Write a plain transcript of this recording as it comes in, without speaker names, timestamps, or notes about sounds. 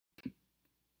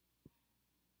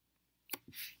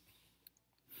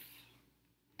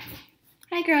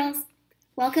Hi girls!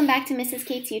 Welcome back to Mrs.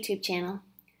 Kate's YouTube channel.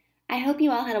 I hope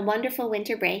you all had a wonderful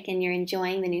winter break and you're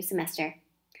enjoying the new semester.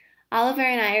 Oliver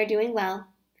and I are doing well.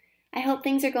 I hope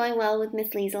things are going well with Miss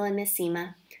Liesel and Miss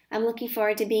Seema. I'm looking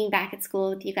forward to being back at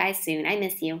school with you guys soon. I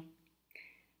miss you.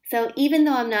 So even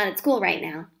though I'm not at school right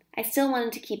now, I still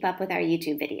wanted to keep up with our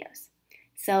YouTube videos.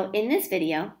 So in this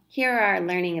video, here are our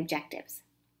learning objectives.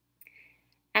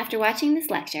 After watching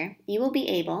this lecture, you will be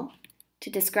able to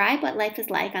describe what life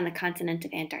is like on the continent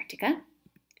of Antarctica,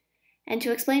 and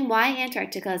to explain why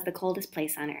Antarctica is the coldest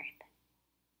place on Earth.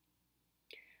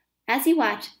 As you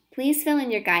watch, please fill in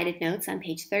your guided notes on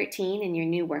page 13 in your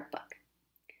new workbook.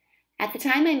 At the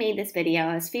time I made this video,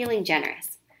 I was feeling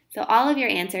generous, so all of your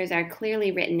answers are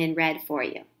clearly written in red for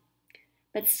you.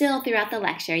 But still, throughout the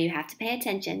lecture, you have to pay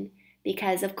attention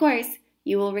because, of course,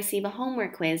 you will receive a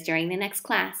homework quiz during the next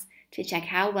class to check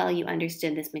how well you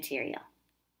understood this material.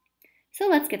 So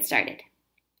let's get started.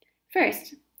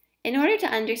 First, in order to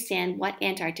understand what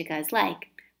Antarctica is like,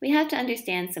 we have to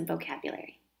understand some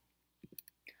vocabulary.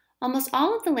 Almost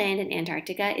all of the land in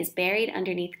Antarctica is buried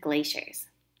underneath glaciers.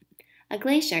 A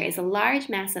glacier is a large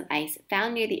mass of ice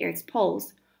found near the Earth's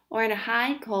poles or in a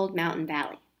high, cold mountain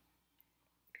valley.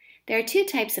 There are two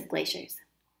types of glaciers.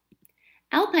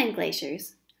 Alpine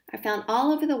glaciers are found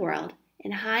all over the world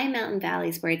in high mountain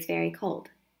valleys where it's very cold.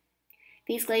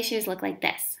 These glaciers look like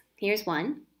this. Here's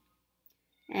one,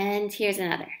 and here's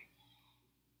another.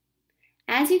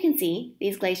 As you can see,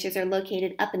 these glaciers are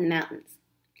located up in the mountains.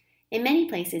 In many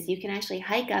places, you can actually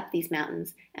hike up these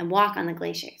mountains and walk on the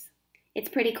glaciers. It's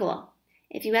pretty cool.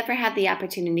 If you ever have the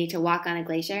opportunity to walk on a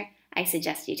glacier, I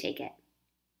suggest you take it.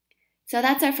 So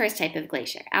that's our first type of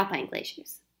glacier, alpine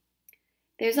glaciers.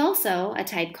 There's also a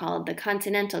type called the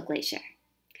continental glacier.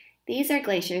 These are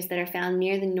glaciers that are found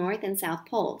near the North and South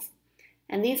poles,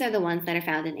 and these are the ones that are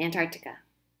found in Antarctica.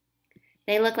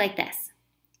 They look like this.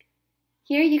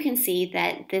 Here you can see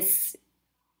that this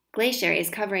glacier is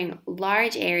covering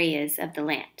large areas of the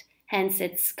land, hence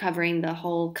it's covering the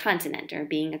whole continent, or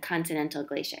being a continental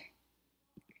glacier.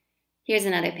 Here's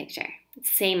another picture. It's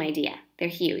the same idea. They're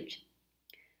huge.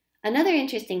 Another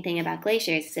interesting thing about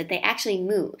glaciers is that they actually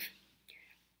move.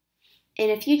 In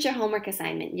a future homework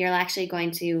assignment, you're actually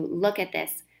going to look at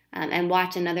this and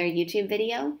watch another YouTube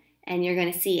video, and you're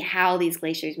going to see how these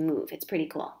glaciers move. It's pretty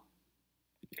cool.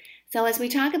 So as we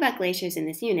talk about glaciers in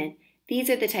this unit, these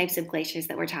are the types of glaciers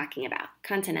that we're talking about,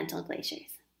 continental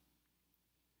glaciers.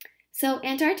 So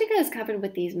Antarctica is covered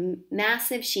with these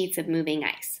massive sheets of moving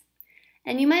ice.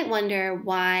 And you might wonder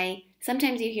why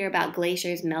sometimes you hear about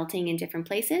glaciers melting in different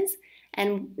places,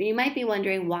 and you might be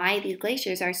wondering why these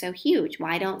glaciers are so huge.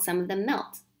 Why don't some of them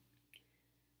melt?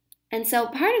 And so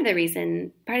part of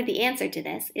the answer to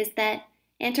this is that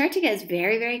Antarctica is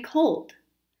very, very cold.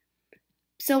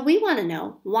 So we want to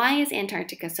know, why is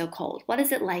Antarctica so cold? What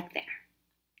is it like there?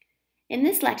 In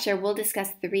this lecture, we'll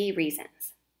discuss 3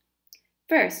 reasons.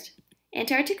 First,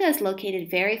 Antarctica is located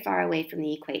very far away from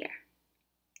the equator.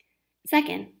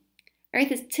 Second,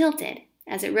 Earth is tilted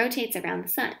as it rotates around the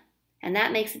sun, and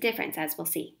that makes a difference, as we'll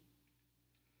see.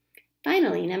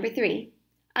 Finally, number 3,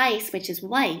 ice, which is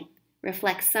white,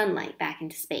 reflects sunlight back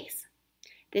into space.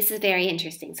 This is very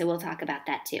interesting, so we'll talk about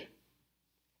that too.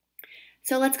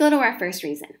 So let's go to our first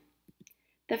reason.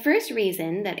 The first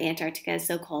reason that Antarctica is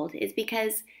so cold is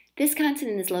because this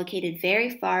continent is located very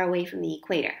far away from the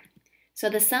equator, so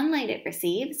the sunlight it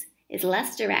receives is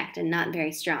less direct and not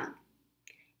very strong.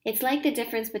 It's like the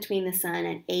difference between the sun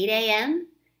at 8 a.m.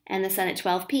 and the sun at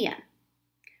 12 p.m.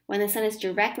 When the sun is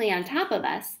directly on top of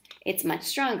us, it's much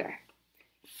stronger.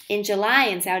 In July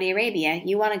in Saudi Arabia,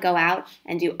 you want to go out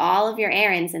and do all of your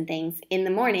errands and things in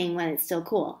the morning when it's still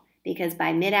cool, because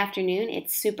by mid-afternoon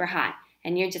it's super hot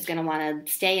and you're just going to want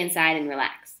to stay inside and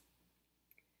relax.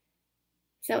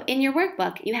 So in your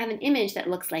workbook, you have an image that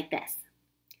looks like this.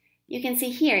 You can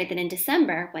see here that in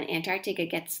December, when Antarctica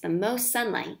gets the most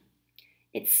sunlight,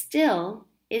 it still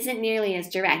isn't nearly as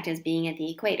direct as being at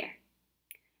the equator.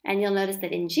 And you'll notice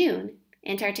that in June,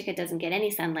 Antarctica doesn't get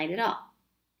any sunlight at all.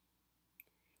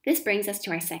 This brings us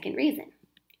to our second reason.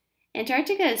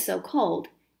 Antarctica is so cold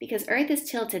because Earth is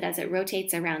tilted as it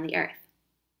rotates around the Earth.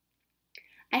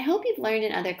 I hope you've learned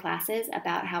in other classes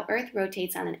about how Earth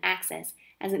rotates on an axis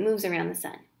as it moves around the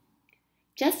sun.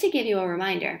 Just to give you a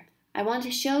reminder, I want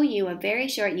to show you a very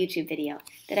short YouTube video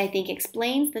that I think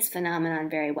explains this phenomenon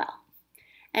very well.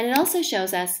 And it also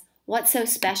shows us what's so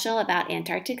special about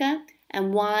Antarctica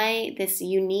and why this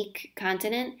unique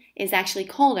continent is actually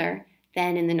colder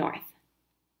than in the north.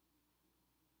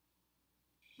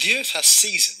 The Earth has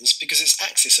seasons because its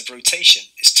axis of rotation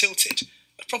is tilted,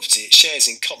 a property it shares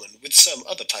in common with some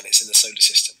other planets in the solar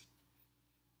system.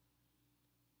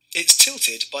 It's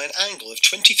tilted by an angle of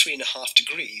 23.5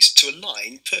 degrees to a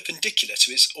line perpendicular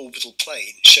to its orbital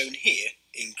plane, shown here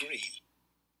in green.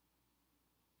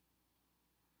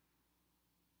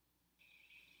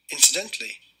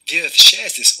 Incidentally, the Earth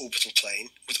shares this orbital plane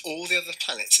with all the other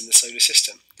planets in the solar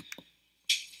system.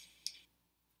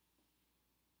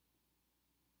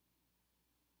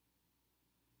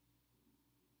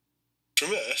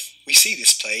 From Earth, we see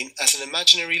this plane as an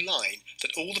imaginary line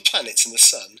that all the planets and the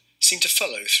Sun seem to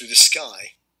follow through the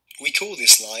sky. We call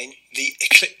this line the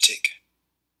ecliptic.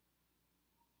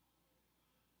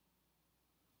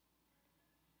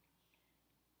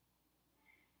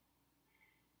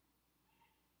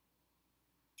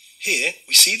 Here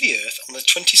we see the Earth on the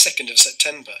 22nd of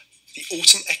September, the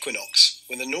autumn equinox,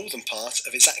 when the northern part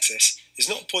of its axis is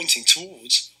not pointing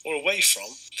towards or away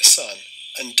from the Sun,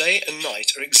 and day and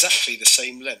night are exactly the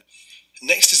same length.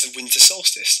 Next is the winter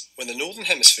solstice, when the northern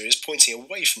hemisphere is pointing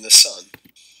away from the Sun.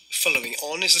 Following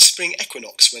on is the spring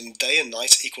equinox, when day and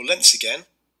night are equal lengths again.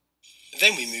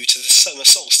 Then we move to the summer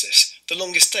solstice, the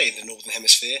longest day in the northern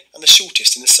hemisphere and the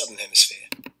shortest in the southern hemisphere.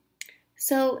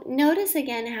 So notice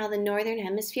again how the northern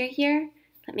hemisphere here,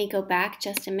 let me go back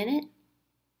just a minute.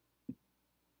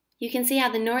 You can see how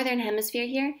the northern hemisphere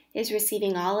here is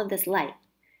receiving all of this light.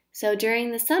 So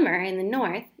during the summer in the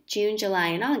north, June, July,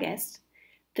 and August,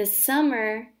 the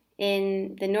summer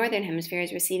in the northern hemisphere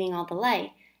is receiving all the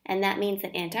light, and that means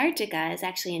that Antarctica is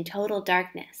actually in total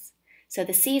darkness. So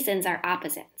the seasons are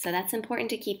opposite. So that's important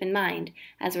to keep in mind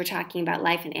as we're talking about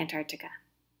life in Antarctica.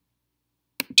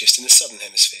 Just in the southern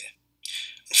hemisphere.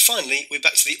 And finally, we're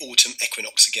back to the autumn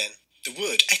equinox again. The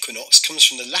word equinox comes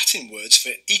from the Latin words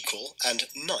for equal and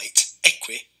night,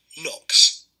 equi,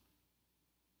 nox.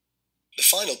 The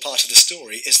final part of the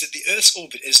story is that the Earth's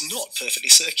orbit is not perfectly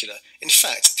circular. In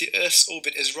fact, the Earth's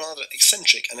orbit is rather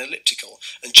eccentric and elliptical,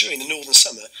 and during the northern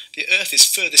summer, the Earth is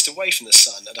furthest away from the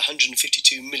Sun at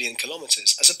 152 million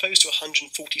kilometres, as opposed to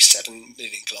 147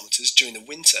 million kilometres during the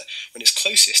winter, when it's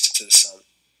closest to the Sun.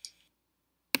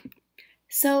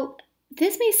 So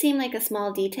this may seem like a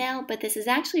small detail, but this is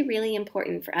actually really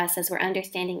important for us as we're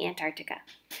understanding Antarctica.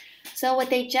 So what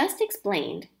they just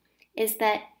explained is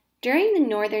that during the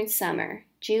northern summer,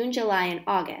 June, July, and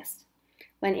August,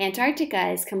 when Antarctica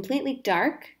is completely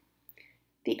dark,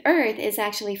 the Earth is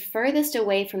actually furthest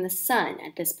away from the Sun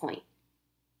at this point.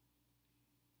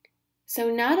 So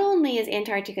not only is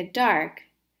Antarctica dark,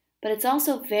 but it's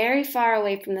also very far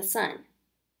away from the Sun.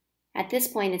 At this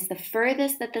point, it's the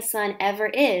furthest that the Sun ever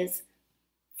is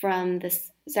from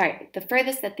the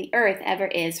furthest that the Earth ever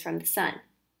is from the Sun.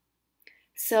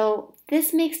 So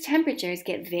this makes temperatures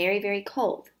get very, very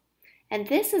cold. And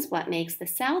this is what makes the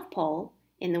South Pole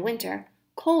in the winter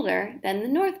colder than the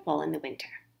North Pole in the winter.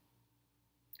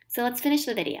 So let's finish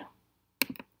the video.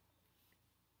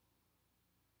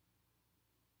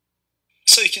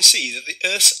 So you can see that the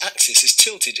Earth's axis is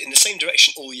tilted in the same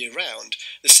direction all year round.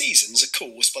 The seasons are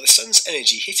caused by the Sun's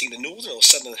energy hitting the northern or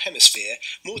southern hemisphere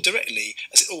more directly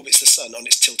as it orbits the Sun on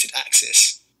its tilted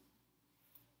axis.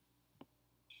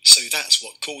 So that's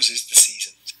what causes the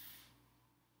seasons.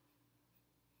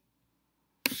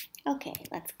 Okay,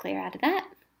 let's clear out of that.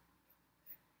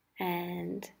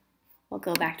 And we'll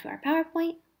go back to our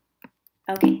PowerPoint.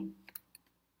 Okay.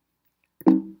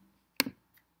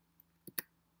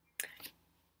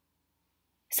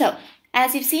 So,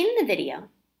 as you've seen in the video,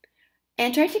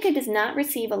 Antarctica does not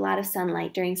receive a lot of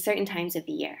sunlight during certain times of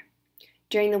the year.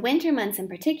 During the winter months in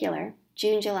particular,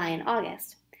 June, July, and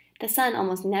August, the sun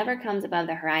almost never comes above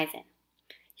the horizon.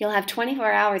 You'll have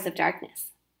 24 hours of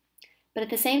darkness. But at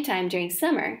the same time, during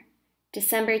summer,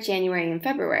 December, January, and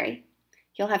February,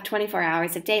 you'll have 24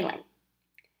 hours of daylight.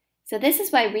 So this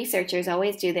is why researchers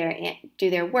always do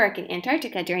their work in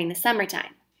Antarctica during the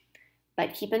summertime.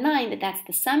 But keep in mind that that's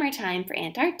the summertime for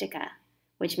Antarctica,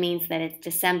 which means that it's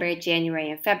December,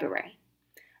 January, and February.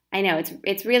 I know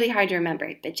it's really hard to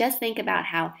remember, but just think about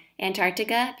how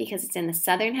Antarctica, because it's in the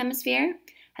southern hemisphere,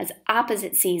 has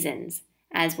opposite seasons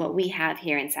as what we have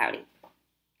here in Saudi.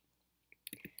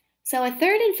 So a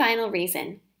third and final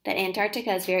reason that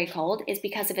Antarctica is very cold is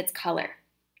because of its color.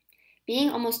 Being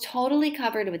almost totally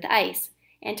covered with ice,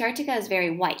 Antarctica is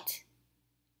very white.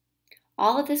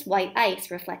 All of this white ice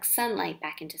reflects sunlight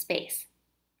back into space.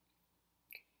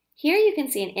 Here you can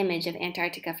see an image of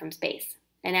Antarctica from space,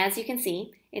 and as you can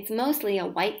see, it's mostly a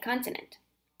white continent.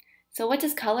 So what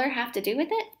does color have to do with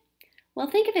it? Well,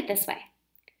 think of it this way.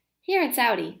 Here in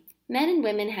Saudi, men and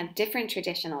women have different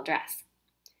traditional dress.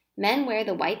 Men wear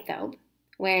the white thobe,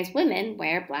 whereas women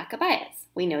wear black abayas.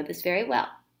 We know this very well.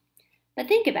 But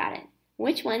think about it.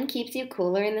 Which one keeps you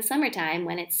cooler in the summertime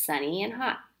when it's sunny and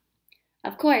hot?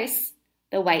 Of course,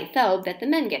 the white thobe that the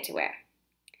men get to wear.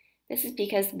 This is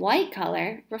because white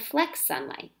color reflects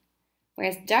sunlight,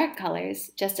 whereas dark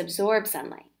colors just absorb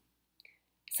sunlight.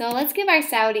 So let's give our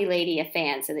Saudi lady a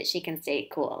fan so that she can stay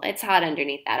cool. It's hot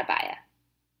underneath that abaya.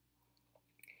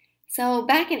 So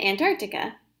back in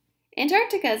Antarctica,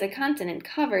 Antarctica is a continent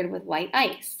covered with white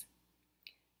ice.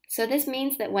 So this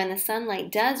means that when the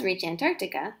sunlight does reach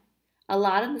Antarctica, a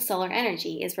lot of the solar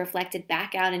energy is reflected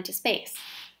back out into space,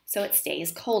 so it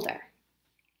stays colder.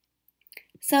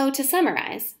 So to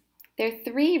summarize, there are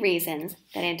 3 reasons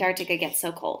that Antarctica gets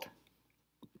so cold.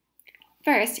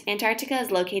 First, Antarctica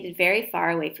is located very far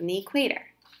away from the equator.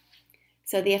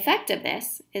 So the effect of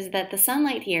this is that the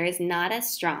sunlight here is not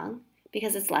as strong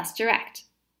because it's less direct.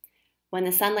 When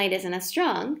the sunlight isn't as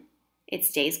strong, it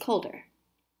stays colder.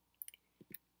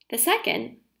 The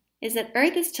second is that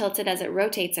Earth is tilted as it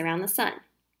rotates around the sun.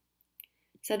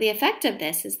 So the effect of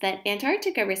this is that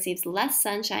Antarctica receives less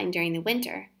sunshine during the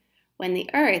winter when the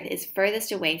Earth is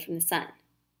furthest away from the sun.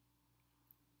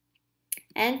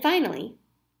 And finally,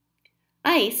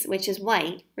 ice, which is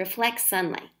white, reflects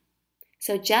sunlight.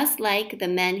 So just like the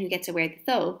men who get to wear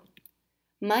the thobe,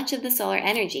 much of the solar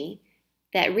energy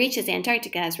that reaches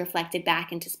Antarctica is reflected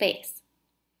back into space.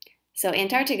 So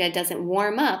Antarctica doesn't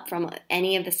warm up from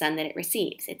any of the sun that it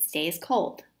receives. It stays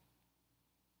cold.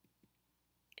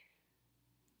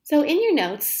 So in your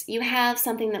notes, you have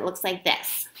something that looks like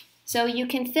this. So you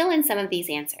can fill in some of these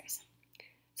answers.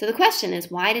 So the question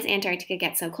is, why does Antarctica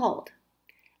get so cold?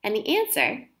 And the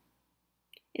answer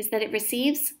is that it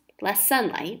receives less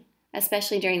sunlight,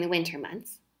 especially during the winter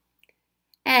months.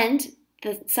 And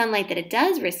the sunlight that it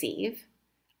does receive,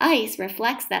 ice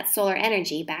reflects that solar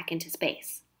energy back into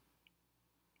space.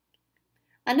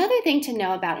 Another thing to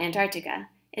know about Antarctica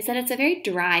is that it's a very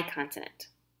dry continent.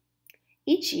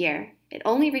 Each year, it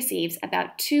only receives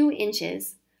about 2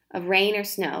 inches of rain or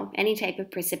snow, any type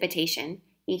of precipitation,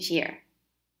 each year.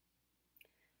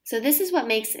 So this is what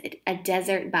makes it a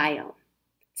desert biome,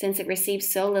 since it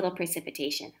receives so little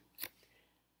precipitation.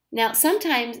 Now,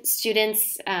 sometimes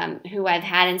students who I've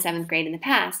had in 7th grade in the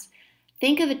past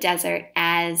think of a desert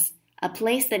as a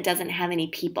place that doesn't have any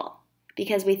people,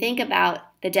 because we think about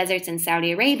the deserts in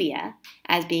Saudi Arabia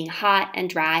as being hot and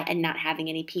dry and not having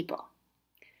any people.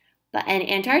 And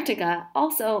Antarctica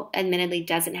also admittedly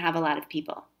doesn't have a lot of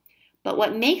people. But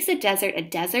what makes a desert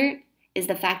is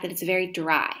the fact that it's very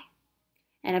dry.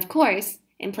 And of course,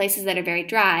 in places that are very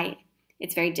dry,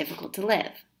 it's very difficult to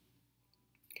live.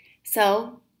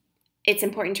 So it's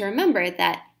important to remember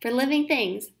that for living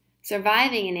things,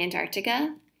 surviving in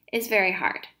Antarctica is very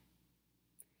hard.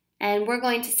 And we're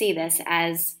going to see this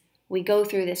as we go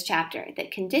through this chapter,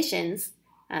 that conditions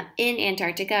in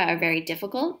Antarctica are very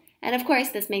difficult. And of course,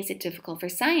 this makes it difficult for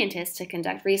scientists to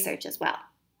conduct research as well.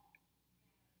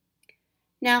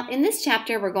 Now, in this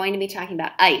chapter, we're going to be talking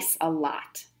about ice a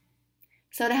lot.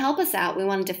 So to help us out, we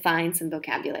want to define some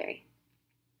vocabulary.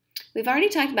 We've already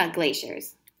talked about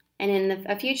glaciers, and in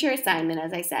a future assignment,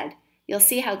 as I said, you'll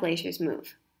see how glaciers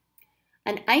move.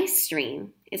 An ice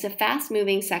stream is a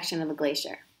fast-moving section of a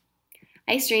glacier.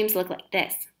 Ice streams look like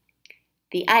this.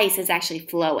 The ice is actually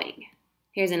flowing.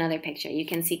 Here's another picture. You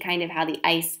can see kind of how the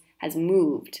ice has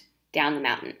moved down the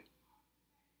mountain.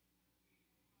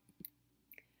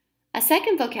 A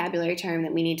second vocabulary term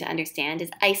that we need to understand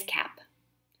is ice cap.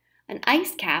 An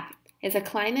ice cap is a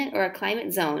climate or a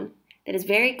climate zone that is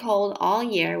very cold all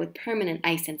year with permanent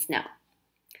ice and snow.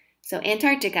 So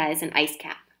Antarctica is an ice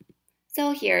cap.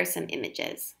 So here are some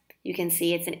images. You can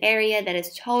see it's an area that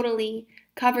is totally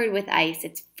covered with ice.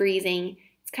 It's freezing.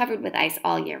 It's covered with ice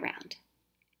all year round.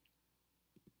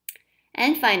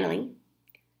 And finally,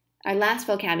 our last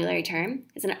vocabulary term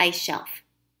is an ice shelf.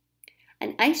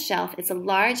 An ice shelf is a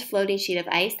large floating sheet of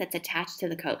ice that's attached to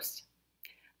the coast.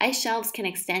 Ice shelves can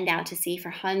extend out to sea for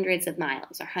hundreds of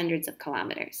miles or hundreds of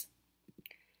kilometers.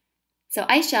 So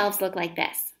ice shelves look like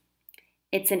this.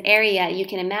 It's an area, you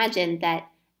can imagine that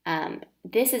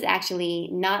this is actually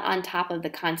not on top of the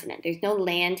continent. There's no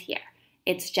land here.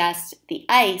 It's just the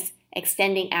ice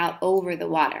extending out over the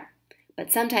water.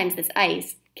 But sometimes this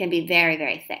ice can be very,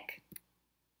 very thick.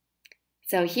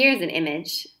 So here's an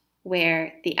image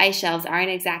where the ice shelves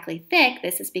aren't exactly thick.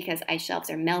 This is because ice shelves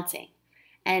are melting.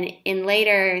 And in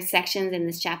later sections in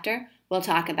this chapter, we'll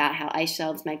talk about how ice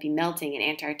shelves might be melting in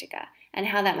Antarctica and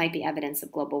how that might be evidence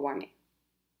of global warming.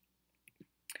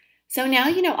 So now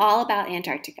you know all about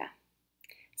Antarctica.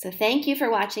 So thank you for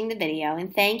watching the video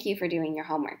and thank you for doing your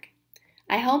homework.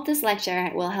 I hope this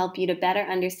lecture will help you to better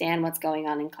understand what's going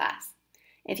on in class.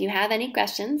 If you have any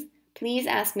questions, please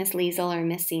ask Miss Liesel or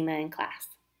Miss Seema in class.